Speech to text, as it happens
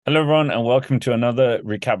Hello, everyone, and welcome to another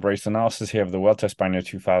recap race analysis here of the Vuelta Espana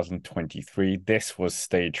 2023. This was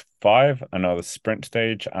stage five, another sprint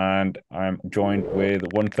stage, and I'm joined with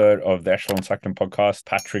one third of the Echelon Cycling Podcast,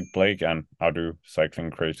 Patrick Blake, and Adu Cycling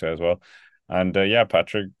Creator as well. And yeah,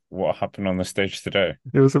 Patrick, what happened on the stage today?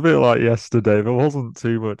 It was a bit like yesterday. There wasn't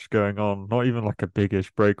too much going on. Not even like a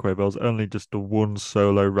biggish breakaway. There was only just the one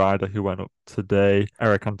solo rider who went up today,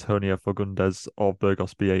 Eric Antonio Fagundes of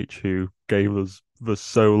Burgos BH, who gave us the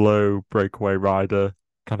solo breakaway rider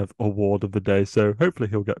kind of award of the day. So hopefully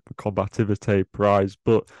he'll get the combativity prize.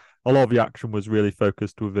 But a lot of the action was really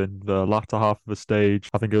focused within the latter half of the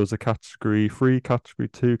stage. I think it was a category three, category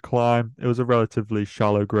two climb. It was a relatively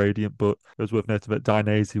shallow gradient, but it was worth noting that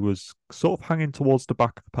Dainese was sort of hanging towards the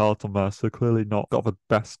back of the peloton there, so clearly not got the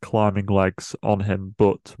best climbing legs on him.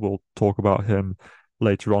 But we'll talk about him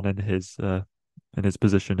later on in his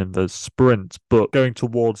position in the sprint. But going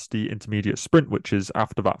towards the intermediate sprint, which is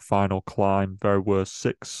after that final climb, there were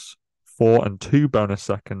six, four, and two bonus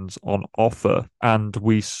seconds on offer. And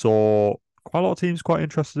we saw quite a lot of teams quite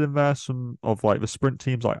interested in there. Some of like the sprint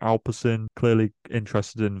teams like Alpecin clearly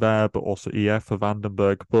interested in there, but also EF for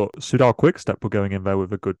Vandenberg. But Soudal Quickstep were going in there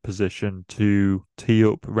with a good position to tee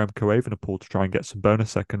up Remco Evenepoel to try and get some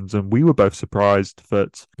bonus seconds. And we were both surprised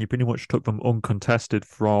that he pretty much took them uncontested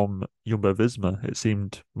from Jumbo Visma. It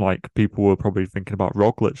seemed like people were probably thinking about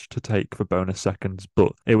Roglic to take the bonus seconds,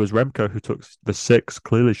 but it was Remco who took the six,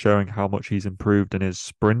 clearly showing how much he's improved in his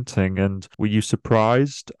sprinting. And were you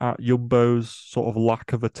surprised at Jumbo's sort of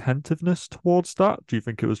lack of attentiveness towards that? Do you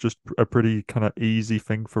think it was just a pretty kind of easy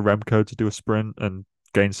thing for Remco to do a sprint and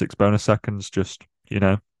gain six bonus seconds? Just,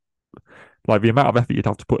 like the amount of effort you'd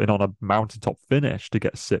have to put in on a mountaintop finish to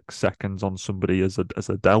get 6 seconds on somebody as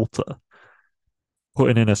a delta,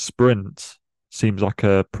 putting in a sprint seems like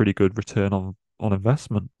a pretty good return on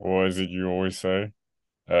investment. What is it you always say?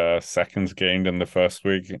 Seconds gained in the first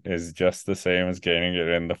week is just the same as gaining it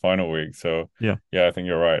in the final week. So, Yeah, yeah, I think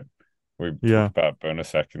you're right. We talked yeah. about bonus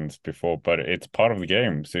seconds before, but it's part of the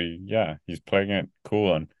game. So yeah, he's playing it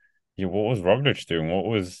cool. And yeah, what was Roglic doing? What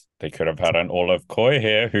was they could have had an Olaf Koy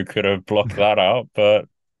here who could have blocked that out, but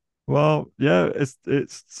Well, yeah,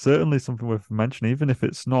 it's certainly something worth mentioning, even if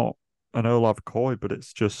it's not an Olav Koy, but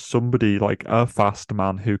it's just somebody like a fast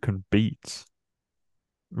man who can beat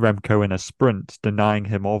Remco in a sprint. Denying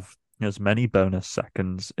him of as many bonus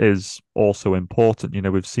seconds is also important.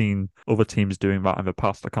 We've seen other teams doing that in the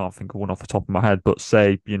past. I can't think of one off the top of my head, but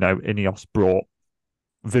say, Ineos brought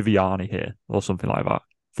Viviani here or something like that.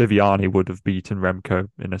 Viviani would have beaten Remco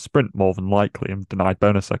in a sprint more than likely and denied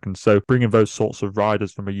bonus seconds. So bringing those sorts of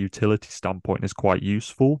riders from a utility standpoint is quite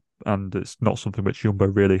useful. And it's not something which Jumbo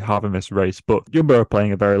really have in this race. But Jumbo are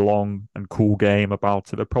playing a very long and cool game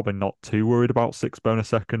about it. They're probably not too worried about six bonus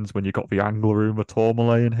seconds when you got the Angler Uma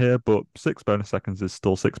Tourmalet in here. But six bonus seconds is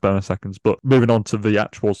still six bonus seconds. But moving on to the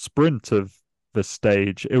actual sprint of the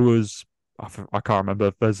stage, it was I can't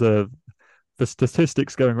remember. There's a the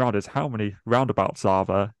statistics going around is how many roundabouts are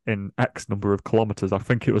there in X number of kilometers. I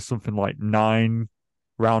think it was something like nine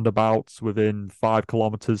roundabouts within 5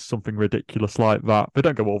 kilometers, something ridiculous like that. They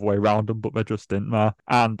don't go all the way around them, but they're just in there.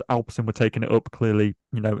 And Alpecin were taking it up, clearly,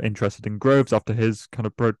 interested in Groves after his kind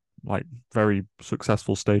of like very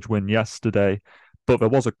successful stage win yesterday. But there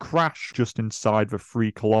was a crash just inside the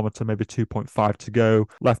 3 kilometer, maybe 2.5 to go.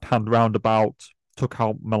 Left hand roundabout took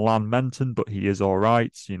out Milan Menton, but he is all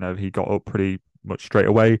right. He got up pretty much straight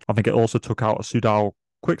away. I think it also took out a Soudal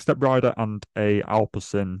Quickstep rider and a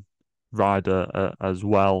Alpecin rider as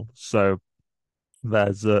well. So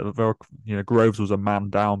Groves was a man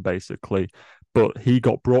down basically, but he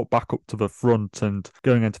got brought back up to the front and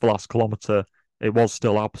going into the last kilometer. It was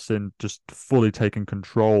still Alpecin just fully taking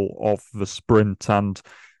control of the sprint, and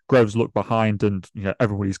Groves looked behind, and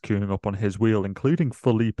everybody's queuing up on his wheel, including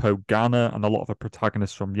Filippo Ganna and a lot of the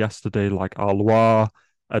protagonists from yesterday, like Arlois,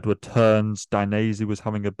 Edward Turns. Dainese was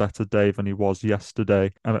having a better day than he was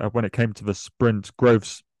yesterday. And when it came to the sprint,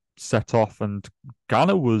 Groves set off and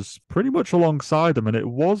Ganna was pretty much alongside him, and it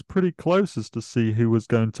was pretty close as to see who was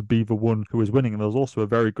going to be the one who was winning. And there was also a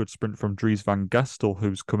very good sprint from Dries van Gestel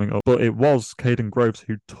who's coming up, but it was Caden Groves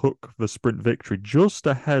who took the sprint victory just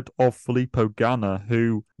ahead of Filippo Ganna,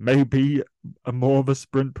 who may be a more of a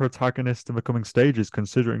sprint protagonist in the coming stages,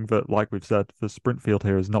 considering that, like we've said, the sprint field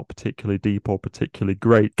here is not particularly deep or particularly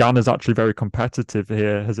great. Ganna's actually very competitive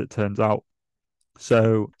here, as it turns out.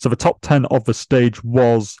 So the top 10 of the stage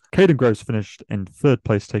was Caden Groves finished in third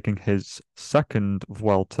place, taking his second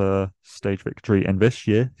Vuelta stage victory in this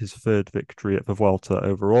year, his third victory at the Vuelta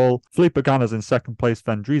overall. Felipe Ganna's in second place,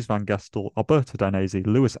 then Dries van Gestel, Alberto Danesi,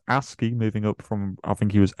 Lewis Askey moving up from, I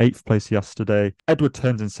think he was eighth place yesterday. Edward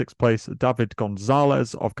Turns in sixth place, David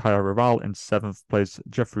Gonzalez of Caja Rural in seventh place,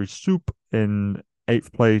 Jeffrey Soup in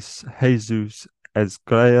eighth place, Jesus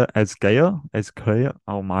Ezquerra,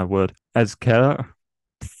 oh my word,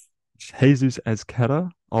 Jesus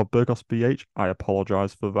Ezquerra of Burgos BH. I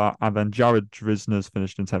apologise for that. And then Jared Drisner's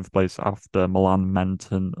finished in 10th place after Milan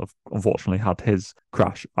Menton unfortunately had his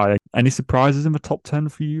crash. Any surprises in the top 10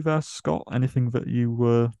 for you there, Scott? Anything that you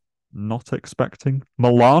were not expecting?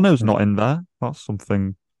 Milano's not in there. That's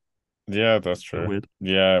something Yeah, that's true. weird.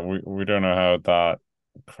 Yeah, we don't know how that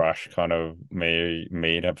crash kind of may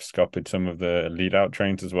have scuppered some of the lead out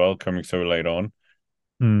trains as well, coming so late on.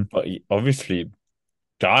 Hmm. But obviously,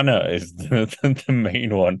 Ghana is the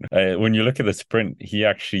main one. When you look at the sprint, he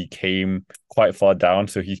actually came quite far down,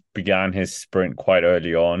 so he began his sprint quite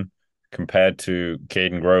early on, compared to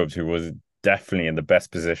Caden Groves, who was definitely in the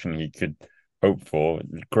best position he could hope for.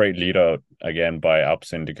 Great lead out again by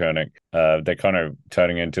Alpecin de Koenig. They're kind of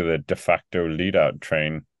turning into the de facto lead out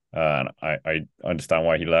train, and I understand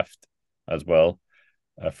why he left as well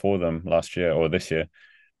for them last year or this year.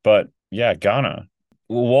 But yeah, Ghana.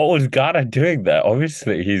 What was Ghana doing there?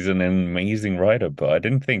 Obviously, he's an amazing rider, but I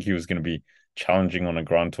didn't think he was going to be challenging on a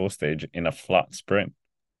Grand Tour stage in a flat sprint.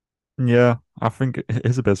 Yeah, I think it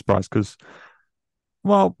is a bit surprised because,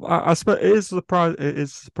 well, I suppose it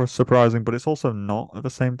is surprising, but it's also not at the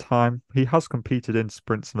same time. He has competed in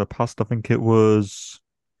sprints in the past. I think it was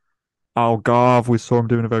Algarve. We saw him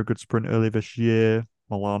doing a very good sprint earlier this year.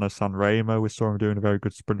 Milano San Remo. We saw him doing a very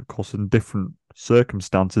good sprint, of course, in different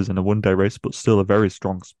circumstances in a one-day race, but still a very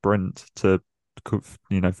strong sprint to,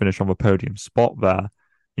 finish on the podium spot there.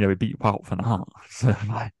 He beat Wout van Aert. So,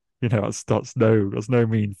 that's no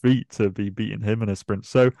mean feat to be beating him in a sprint.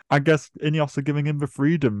 So I guess Ineos are giving him the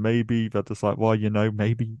freedom. Maybe they're just like, well,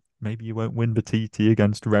 maybe you won't win the TT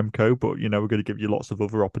against Remco, but we're going to give you lots of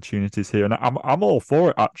other opportunities here. And I'm all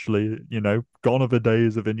for it actually. Gone are the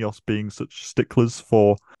days of Ineos being such sticklers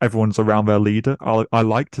for everyone's around their leader. I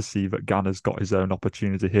like to see that Ganna's got his own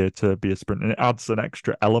opportunity here to be a sprint, and it adds an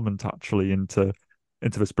extra element actually into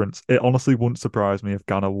the sprints. It honestly wouldn't surprise me if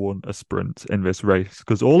Ganna won a sprint in this race,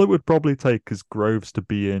 because all it would probably take is Groves to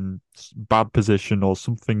be in bad position or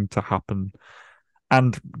something to happen,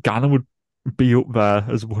 and Ganna would be up there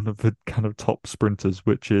as one of the kind of top sprinters,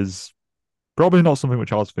 which is probably not something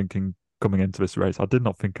which I was thinking coming into this race. I did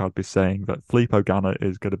not think I'd be saying that Filippo Ganna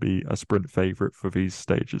is going to be a sprint favourite for these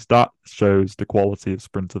stages. That shows the quality of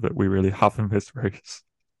sprinter that we really have in this race.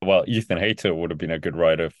 Well, Ethan Hayter would have been a good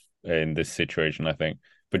rider in this situation, I think.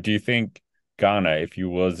 But do you think Ghana, if he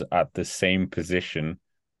was at the same position,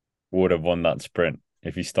 would have won that sprint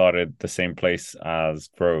if he started the same place as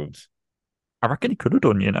Groves? I reckon he could have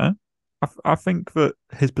done. I think that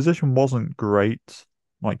his position wasn't great,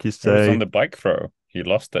 like you It was on say. the bike throw. He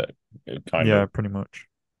lost it, kind Yeah, of. pretty much.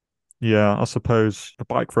 Yeah, I suppose the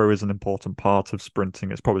bike throw is an important part of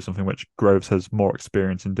sprinting. It's probably something which Groves has more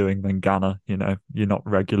experience in doing than Ganna. You're not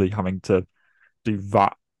regularly having to do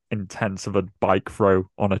that intense of a bike throw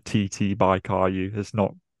on a TT bike, are you? It's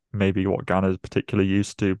not maybe what Ganna's particularly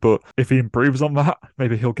used to. But if he improves on that,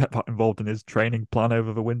 maybe he'll get that involved in his training plan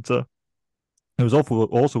over the winter. It was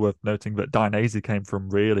also worth noting that Dainese came from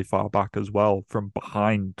really far back as well, from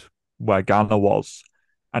behind where Ganna was.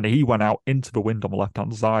 And he went out into the wind on the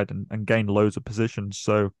left-hand side and gained loads of positions.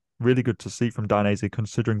 So really good to see from Dainese,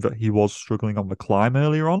 considering that he was struggling on the climb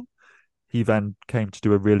earlier on. He then came to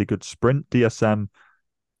do a really good sprint. DSM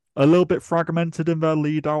a little bit fragmented in their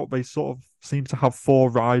lead out. They sort of seem to have four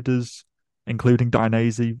riders, including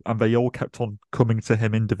Dainese, and they all kept on coming to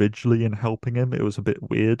him individually and helping him. It was a bit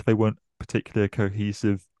weird. They weren't particularly a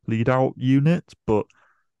cohesive lead out unit, but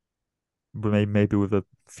maybe with a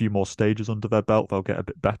few more stages under their belt, they'll get a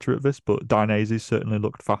bit better at this. But Dainese certainly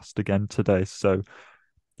looked fast again today. So,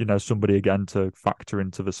 somebody again to factor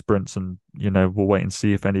into the sprints, and, we'll wait and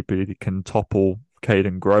see if anybody can topple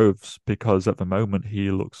Caden Groves, because at the moment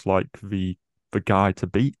he looks like the guy to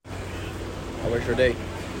beat. How was your day?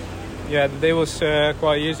 Yeah, the day was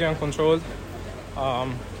quite easy and controlled.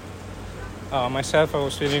 Myself, I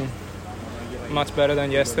was feeling much better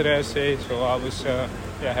than yesterday, I say. So I was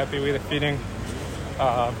happy with the feeling.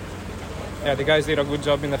 The guys did a good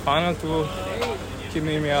job in the final to keep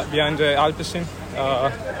me behind the Alpecin.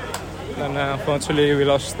 Then unfortunately we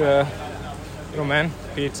lost Romain.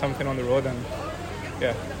 He hit something on the road and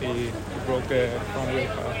he broke the front wheel.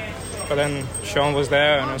 but then Sean was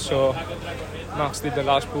there, and also Max did the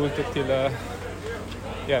last pull till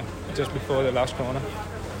just before the last corner.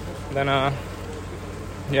 Then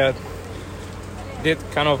did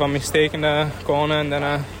kind of a mistake in the corner, and then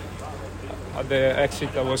at the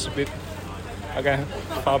exit I was a bit again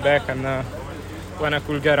far back, and when I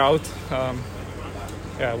could get out,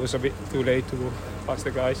 it was a bit too late to pass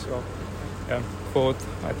the guys. So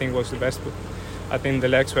fourth I think was the best, but I think the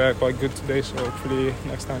legs were quite good today, so hopefully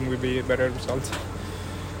next time will be a better result.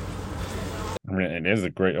 I mean, it is a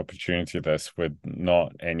great opportunity, this, with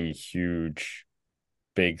not any huge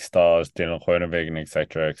big stars, Dylan Groenewegen,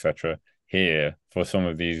 etc., here for some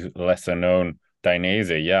of these lesser known.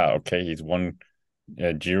 Dainese, okay, he's won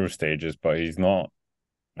Giro stages, but he's not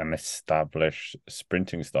an established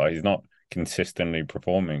sprinting star. He's not consistently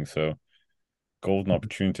performing, so golden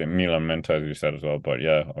opportunity. Milan Menta, as you said as well, but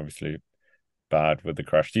obviously bad with the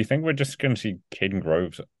crash. Do you think we're just going to see Caden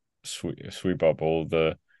Groves sweep up all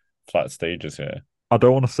the flat stages here? I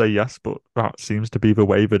don't want to say yes, but that seems to be the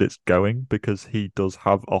way that it's going, because he does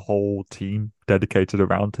have a whole team dedicated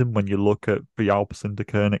around him. When you look at the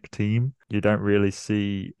Alpecin-Deceuninck team, you don't really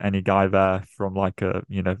see any guy there from like a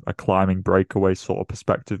climbing breakaway sort of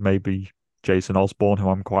perspective. Maybe Jason Osborne, who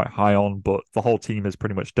I'm quite high on, but the whole team is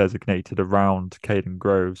pretty much designated around Caden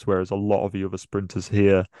Groves, whereas a lot of the other sprinters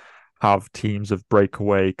here have teams of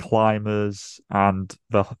breakaway climbers, and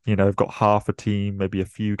they've got half a team, maybe a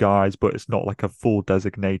few guys, but it's not like a full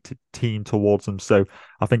designated team towards them. So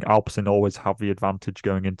I think Alpecin always have the advantage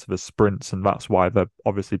going into the sprints, and that's why they've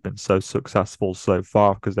obviously been so successful so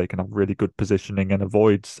far, because they can have really good positioning and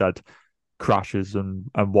avoid said crashes and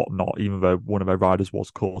whatnot, even though one of their riders was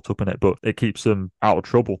caught up in it. But it keeps them out of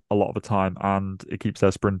trouble a lot of the time, and it keeps their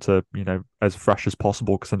sprinter as fresh as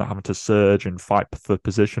possible, because they're not having to surge and fight for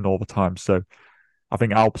position all the time. So I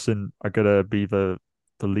think Alpecin are going to be the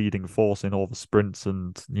leading force in all the sprints,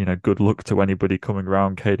 and good luck to anybody coming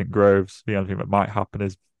around Caden Groves. The only thing that might happen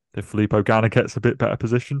is if Filippo Ganna gets a bit better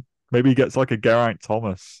position, maybe he gets like a Geraint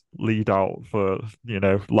Thomas lead out for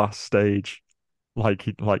last stage, like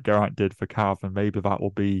Geraint did for Cav, and maybe that will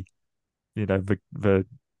be, the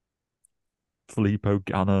Filippo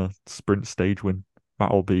Ganna sprint stage win.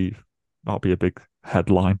 That'll be a big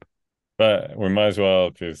headline. But we might as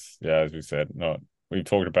well, because as we said, we've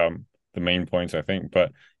talked about the main points, I think.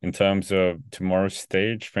 But in terms of tomorrow's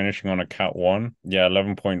stage, finishing on a Cat 1,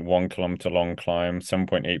 11.1 kilometer long climb,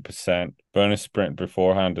 7.8%. Bonus sprint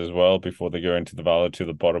beforehand as well, before they go into the valley to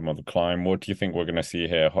the bottom of the climb. What do you think we're going to see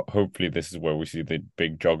here? Hopefully this is where we see the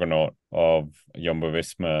big juggernaut of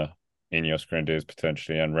Jumbo-Visma, Ineos Grenadiers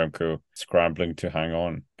potentially, and Remco scrambling to hang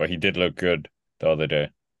on. But he did look good the other day.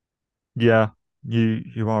 Yeah,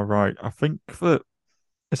 you are right. I think that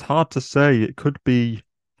it's hard to say. It could be,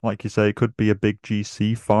 like you say, it could be a big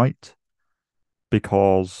GC fight,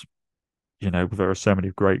 because there are so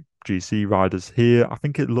many great GC riders here. I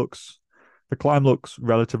think the climb looks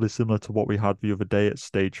relatively similar to what we had the other day at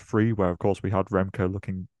stage 3, where of course we had Remco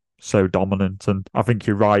looking so dominant. And I think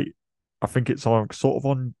you're right. I think it's sort of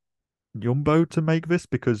on Jumbo to make this,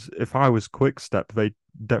 because if I was Quick Step, they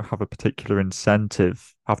don't have a particular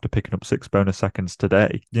incentive after picking up 6 bonus seconds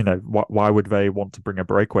today. Why would they want to bring a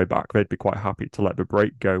breakaway back? They'd be quite happy to let the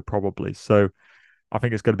break go, probably. So I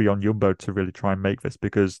think it's going to be on Jumbo to really try and make this,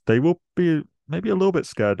 because they will be maybe a little bit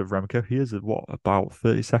scared of Remco. He is about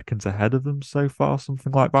 30 seconds ahead of them so far,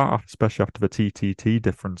 something like that, especially after the TTT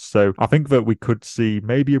difference. So I think that we could see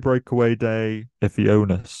maybe a breakaway day if the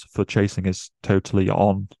onus for chasing is totally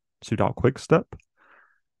on Soudal Quick-Step.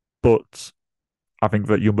 But I think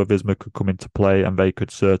that Jumbo-Visma could come into play, and they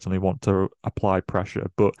could certainly want to apply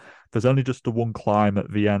pressure. But there's only just the one climb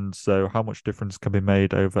at the end, so how much difference can be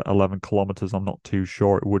made over 11 kilometers, I'm not too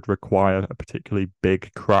sure. It would require a particularly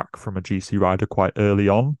big crack from a GC rider quite early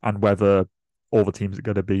on, and whether all the teams are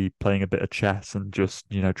going to be playing a bit of chess and just,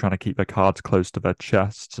 trying to keep their cards close to their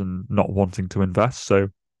chests and not wanting to invest. So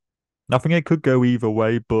I think it could go either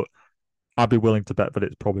way, but I'd be willing to bet that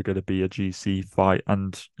it's probably going to be a GC fight,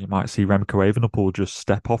 and you might see Remco Evenepoel just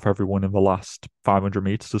step off everyone in the last 500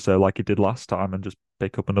 meters or so, like he did last time, and just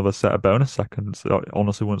pick up another set of bonus seconds. It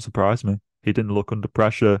honestly wouldn't surprise me. He didn't look under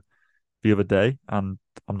pressure the other day, and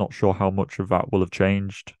I'm not sure how much of that will have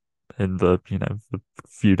changed in the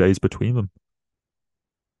few days between them.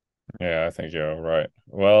 Yeah, I think you're right.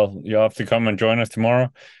 Well, you'll have to come and join us tomorrow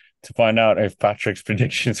to find out if Patrick's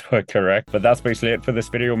predictions were correct. But that's basically it for this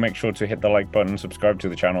video. Make sure to hit the like button, subscribe to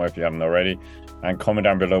the channel if you haven't already, and comment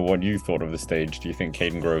down below what you thought of the stage. Do you think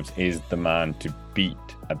Caden Groves is the man to beat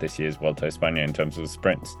at this year's Vuelta a España in terms of the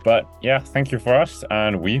sprints? But yeah, thank you for us,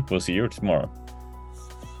 and we will see you tomorrow.